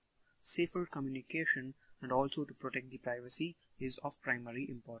have safer communication and also to protect the privacy is of primary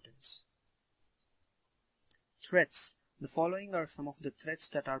importance. Threats. The following are some of the threats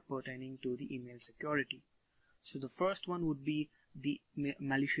that are pertaining to the email security. So the first one would be the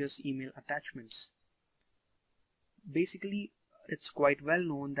malicious email attachments. Basically, it's quite well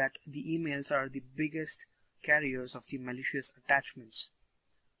known that the emails are the biggest carriers of the malicious attachments,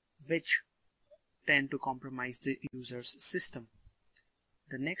 which tend to compromise the user's system.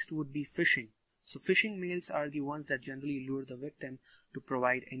 The next would be phishing. So phishing mails are the ones that generally lure the victim to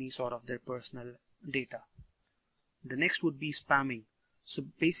provide any sort of their personal data. The next would be spamming. So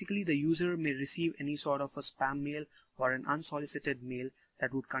basically the user may receive any sort of a spam mail or an unsolicited mail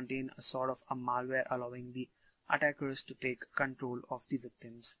that would contain a sort of a malware, allowing the attackers to take control of the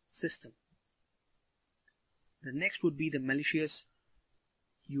victim's system. The next would be the malicious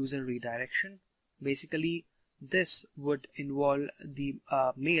user redirection. Basically, this would involve the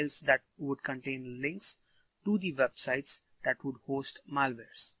mails that would contain links to the websites that would host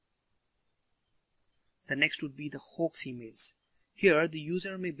malwares. The next would be the hoax emails. Here, the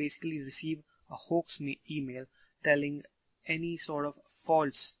user may basically receive a hoax email telling any sort of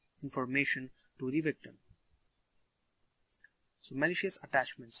false information to the victim. So malicious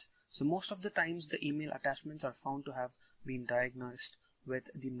attachments. So most of the times the email attachments are found to have been diagnosed with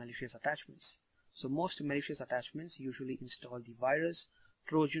the malicious attachments. So most malicious attachments usually install the virus,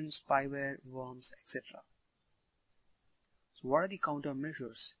 trojans, spyware, worms, etc. So what are the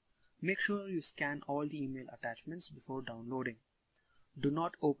countermeasures? Make sure you scan all the email attachments before downloading. Do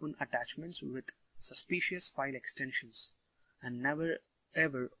not open attachments with suspicious file extensions, and never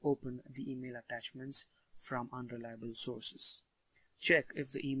ever open the email attachments from unreliable sources. Check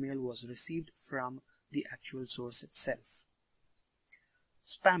if the email was received from the actual source itself.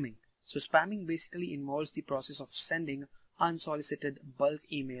 Spamming. So spamming basically involves the process of sending unsolicited bulk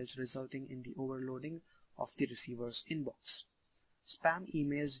emails, resulting in the overloading of the receiver's inbox. Spam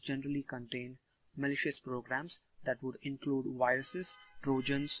emails generally contain malicious programs that would include viruses,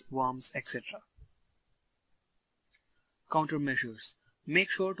 trojans, worms, etc. Countermeasures. Make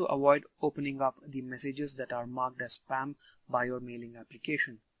sure to avoid opening up the messages that are marked as spam by your mailing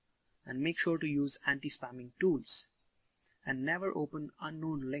application, and make sure to use anti-spamming tools, and never open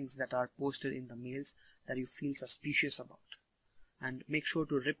unknown links that are posted in the mails that you feel suspicious about, and make sure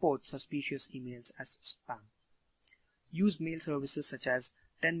to report suspicious emails as spam. Use mail services such as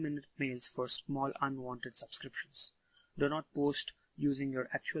 10-minute mails for small unwanted subscriptions. Do not post using your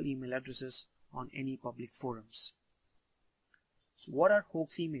actual email addresses on any public forums. So what are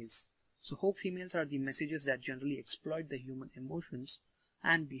hoax emails? So hoax emails are the messages that generally exploit the human emotions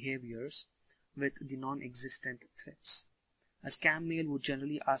and behaviors with the non-existent threats. A scam mail would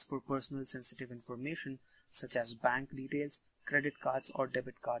generally ask for personal sensitive information such as bank details, credit cards or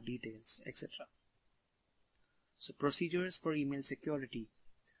debit card details, etc. So procedures for email security.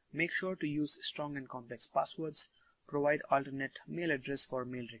 Make sure to use strong and complex passwords. Provide alternate mail address for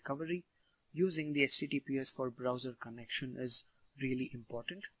mail recovery. Using the HTTPS for browser connection is really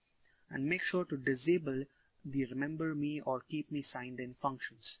important. And make sure to disable the remember me or keep me signed in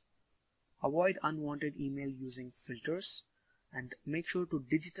functions. Avoid unwanted email using filters, and make sure to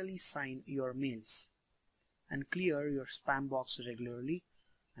digitally sign your mails. And clear your spam box regularly,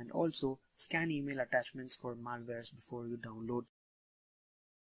 and also scan email attachments for malwares before you download.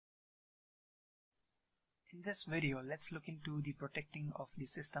 In this video, let's look into the protecting of the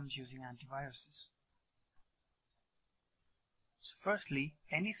systems using antiviruses. So firstly,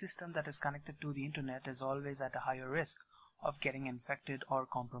 any system that is connected to the internet is always at a higher risk of getting infected or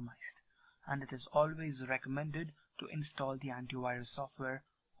compromised, and it is always recommended to install the antivirus software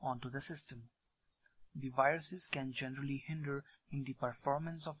onto the system. The viruses can generally hinder in the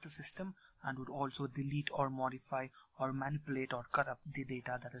performance of the system and would also delete or modify or manipulate or cut up the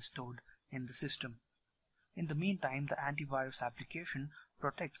data that is stored in the system. In the meantime, the antivirus application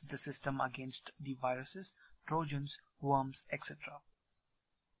protects the system against the viruses, trojans, worms, etc.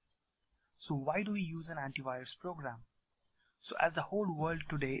 So why do we use an antivirus program? So as the whole world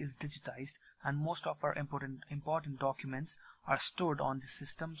today is digitized and most of our important documents are stored on the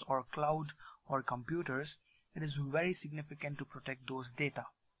systems or cloud or computers, it is very significant to protect those data.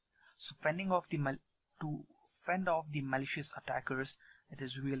 So to fend off the malicious attackers, it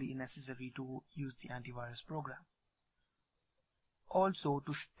is really necessary to use the antivirus program. Also,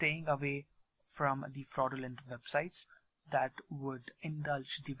 to staying away from the fraudulent websites that would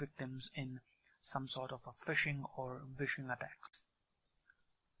indulge the victims in some sort of a phishing or vishing attacks.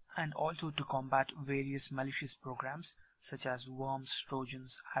 And also to combat various malicious programs such as worms,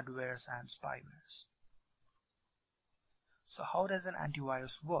 trojans, adwares, and spywares. So how does an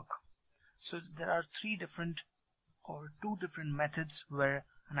antivirus work? So there are two different methods where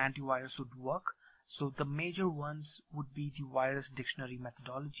an antivirus would work. So the major ones would be the virus dictionary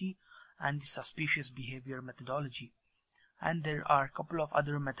methodology and the suspicious behavior methodology. And there are a couple of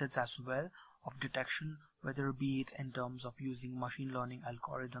other methods as well of detection, whether be it in terms of using machine learning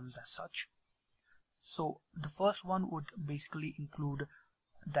algorithms as such. So the first one would basically include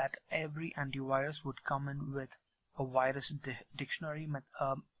that every antivirus would come in with a virus dictionary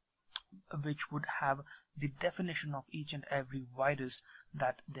which would have the definition of each and every virus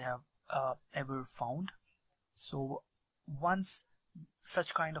that they have ever found. So once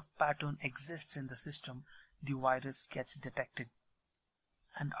such kind of pattern exists in the system, the virus gets detected.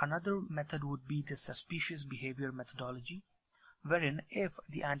 And another method would be the suspicious behavior methodology, wherein if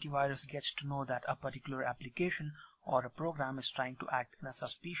the antivirus gets to know that a particular application or a program is trying to act in a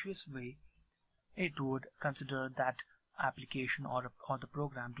suspicious way, it would consider that application or the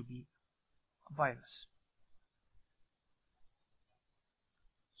program to be a virus.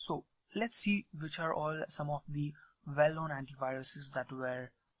 So let's see which are all some of the well-known antiviruses that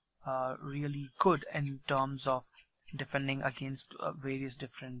were really good in terms of defending against various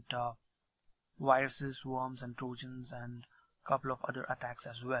different viruses, worms and trojans, and a couple of other attacks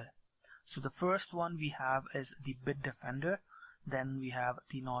as well. So the first one we have is the Bitdefender, then we have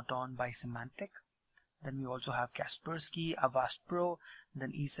the Norton by Symantec, then we also have Kaspersky, Avast Pro,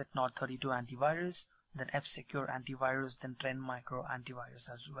 then ESET North32 antivirus, then F-Secure antivirus, then Trend Micro antivirus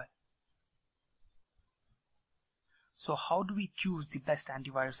as well. So how do we choose the best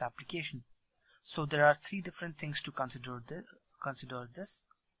antivirus application? So there are three different things to consider this.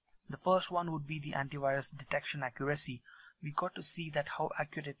 The first one would be the antivirus detection accuracy. We got to see that how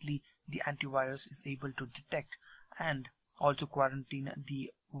accurately the antivirus is able to detect and also quarantine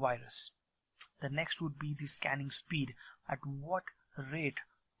the virus. The next would be the scanning speed. At what rate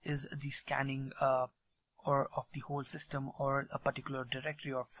is the scanning or of the whole system or a particular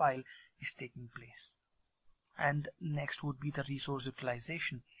directory or file is taking place. And next would be the resource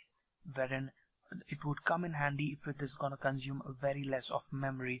utilization, wherein it would come in handy if it is going to consume very less of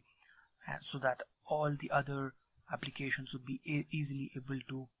memory, so that all the other applications would be easily able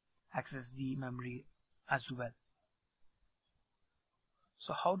to access the memory as well.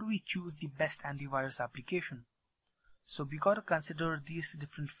 So how do we choose the best antivirus application? So we got to consider these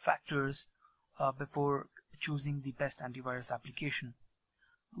different factors before choosing the best antivirus application.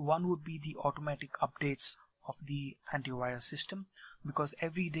 One would be the automatic updates of the antivirus system, because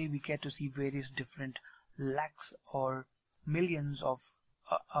every day we get to see various different lakhs or millions of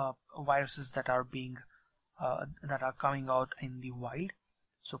viruses that are coming out in the wild,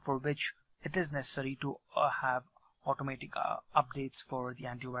 so for which it is necessary to have automatic updates for the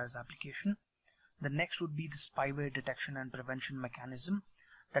antivirus application. The next would be the spyware detection and prevention mechanism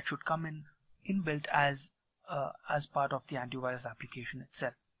that should come in inbuilt as part of the antivirus application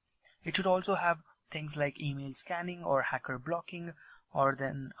itself. It should also have things like email scanning or hacker blocking, or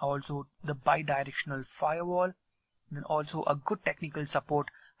then also the bidirectional firewall, then also a good technical support,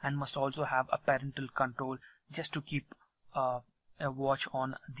 and must also have a parental control just to keep a watch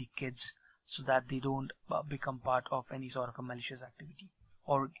on the kids so that they don't become part of any sort of a malicious activity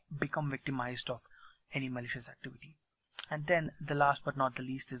or become victimized of any malicious activity. And then the last but not the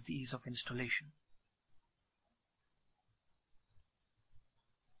least is the ease of installation.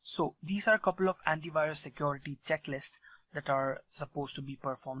 So these are a couple of antivirus security checklists that are supposed to be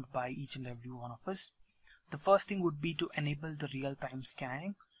performed by each and every one of us. The first thing would be to enable the real-time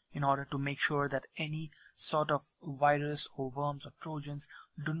scanning in order to make sure that any sort of virus or worms or trojans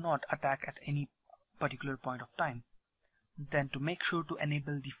do not attack at any particular point of time. Then to make sure to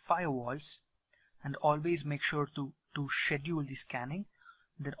enable the firewalls, and always make sure to schedule the scanning.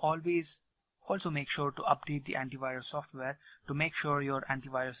 Then always also make sure to update the antivirus software to make sure your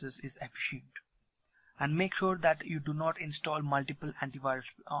antiviruses is efficient. And make sure that you do not install multiple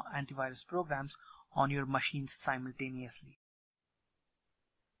antivirus programs on your machines simultaneously.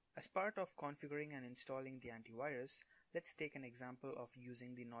 As part of configuring and installing the antivirus, let's take an example of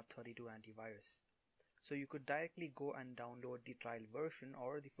using the North32 antivirus. So you could directly go and download the trial version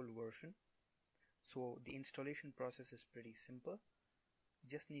or the full version. So the installation process is pretty simple. You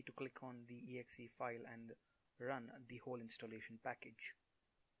just need to click on the exe file and run the whole installation package.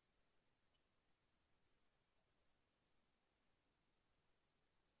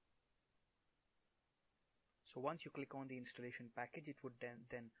 So once you click on the installation package, it would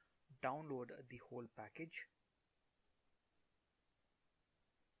then download the whole package.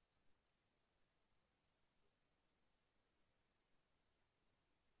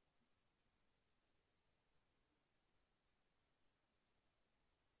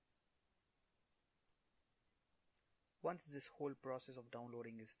 Once this whole process of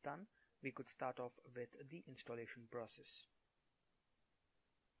downloading is done, we could start off with the installation process.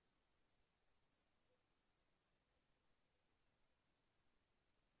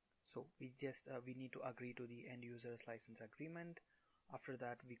 So we need to agree to the end user's license agreement. After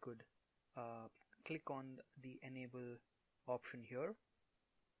that, we could click on the enable option here,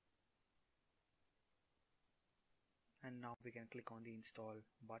 and now we can click on the install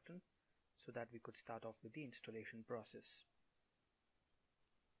button so that we could start off with the installation process.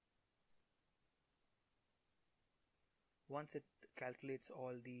 Once it calculates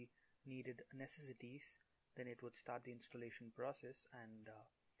all the needed necessities, then it would start the installation process, and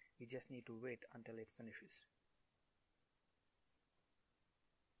we just need to wait until it finishes.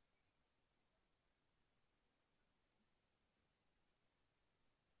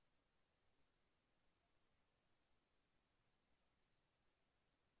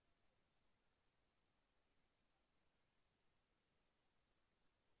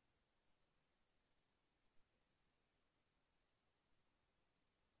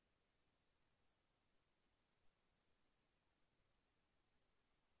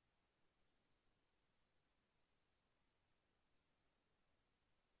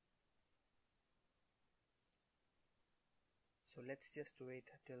 So let's just wait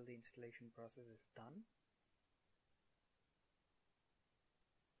till the installation process is done.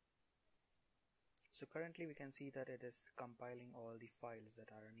 So currently we can see that it is compiling all the files that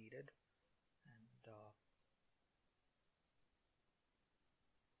are needed, and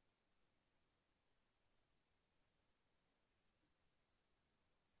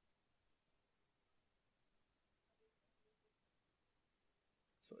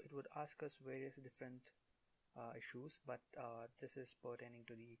so it would ask us various different issues, but this is pertaining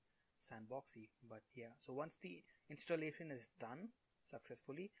to the Sandboxing. But yeah, so once the installation is done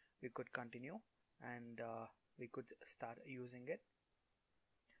successfully, we could continue, and we could start using it.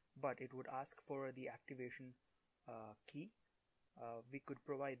 But it would ask for the activation key. We could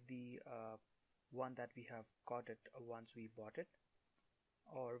provide the one that we have got it once we bought it,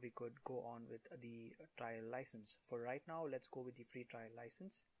 or we could go on with the trial license. For right now, let's go with the free trial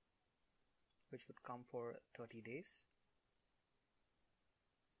license, which would come for 30 days.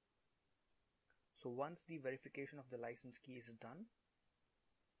 So once the verification of the license key is done,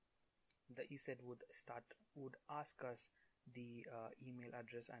 the ESET would ask us the email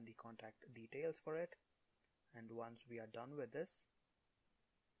address and the contact details for it. And once we are done with this,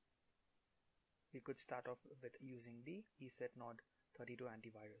 we could start off with using the ESET Node 32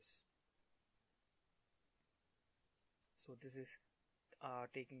 antivirus. So this is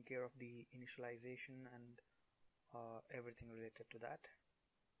taking care of the initialization and everything related to that.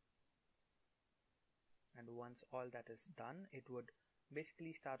 And once all that is done, it would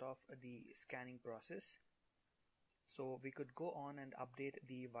basically start off the scanning process. So we could go on and update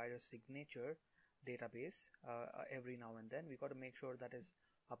the virus signature database every now and then. We got to make sure that is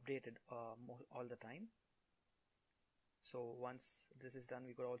updated all the time. So once this is done,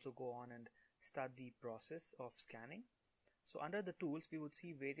 we could also go on and start the process of scanning. So under the tools, we would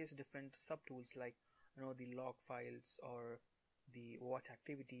see various different subtools like the log files, or the watch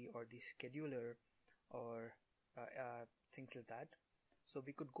activity, or the scheduler, or things like that. So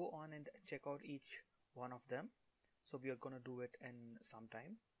we could go on and check out each one of them. So we are going to do it in some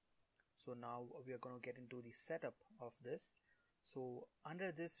time. So now we are going to get into the setup of this. So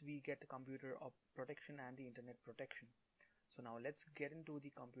under this, we get computer protection and the internet protection. So now let's get into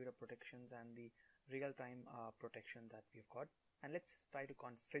the computer protections and the real-time protection that we've got, and let's try to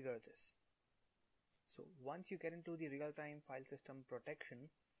configure this. So once you get into the real-time file system protection,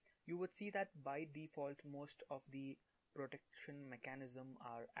 you would see that by default most of the protection mechanism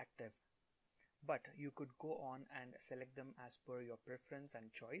are active, but you could go on and select them as per your preference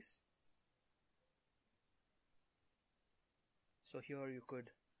and choice. So here you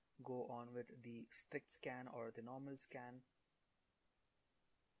could go on with the strict scan or the normal scan.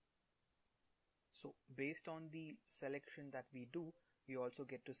 So based on the selection that we do, we also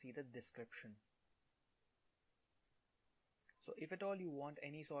get to see the description. So if at all you want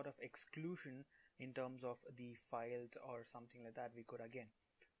any sort of exclusion in terms of the files or something like that, we could again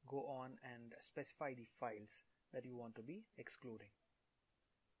go on and specify the files that you want to be excluding.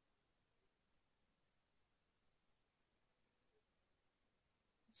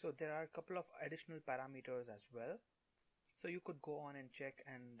 So there are a couple of additional parameters as well. So you could go on and check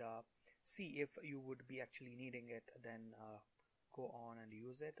and see if you would be actually needing it, then go on and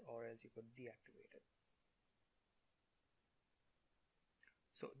use it, or else you could deactivate it.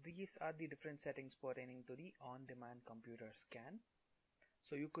 So these are the different settings pertaining to the on-demand computer scan.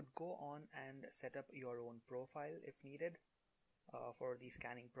 So you could go on and set up your own profile if needed for the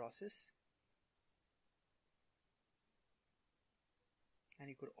scanning process. And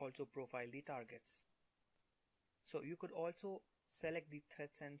you could also profile the targets. So you could also select the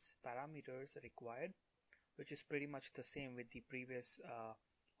threat sense parameters required, which is pretty much the same with the previous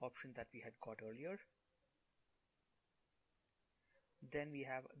option that we had got earlier. Then we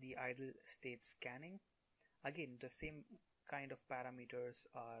have the idle state scanning. Again, the same kind of parameters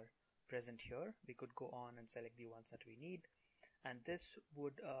are present here. We could go on and select the ones that we need, and this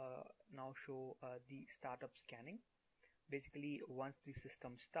would now show the startup scanning. Basically, once the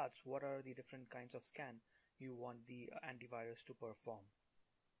system starts, what are the different kinds of scan you want the antivirus to perform.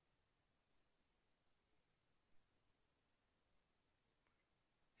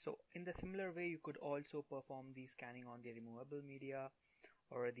 So in the similar way, you could also perform the scanning on the removable media,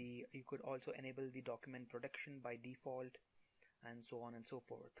 or you could also enable the document protection by default, and so on and so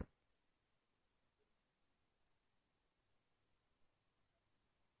forth.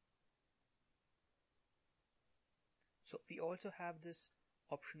 So we also have this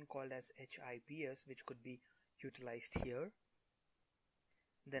option called as HIPS, which could be utilized here.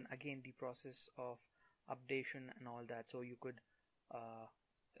 Then again, the process of updation and all that, so you could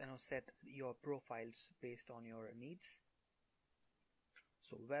set your profiles based on your needs.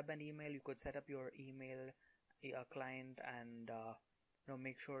 So web and email, you could set up your email client and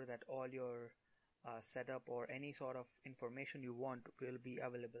make sure that all your setup or any sort of information you want will be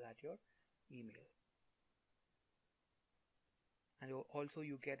available at your email. And also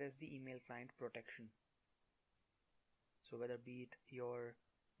you get as the email client protection. So whether be it your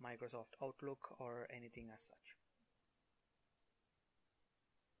Microsoft Outlook or anything as such.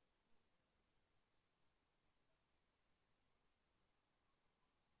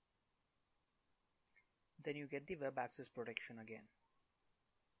 Then you get the web access protection again.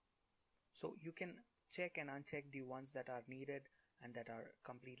 So you can check and uncheck the ones that are needed and that are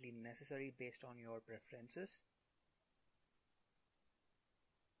completely necessary based on your preferences.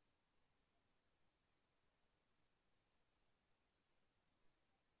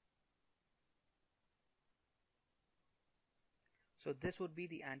 So this would be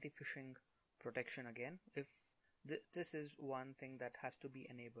the anti-phishing protection again, if this is one thing that has to be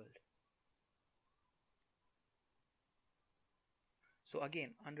enabled. So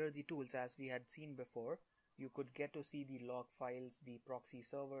again, under the tools, as we had seen before, you could get to see the log files, the proxy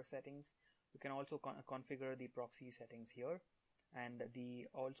server settings. You can also configure the proxy settings here, and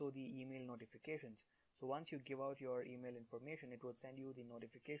also the email notifications. So once you give out your email information, it would send you the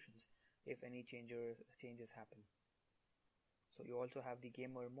notifications if any changes happen. So you also have the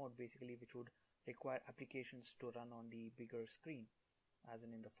gamer mode, basically, which would require applications to run on the bigger screen, as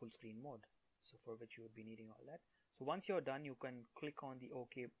in the full screen mode, so for which you would be needing all that. So once you're done, you can click on the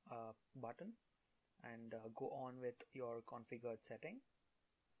OK button and go on with your configured setting.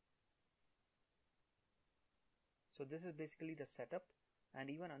 So this is basically the setup, and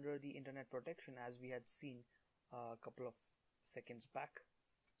even under the internet protection, as we had seen a couple of seconds back,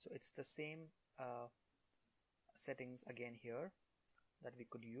 so it's the same settings again here that we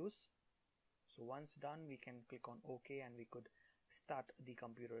could use. So once done, we can click on OK and we could start the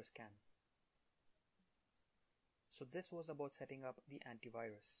computer scan. So this was about setting up the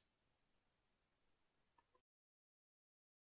antivirus.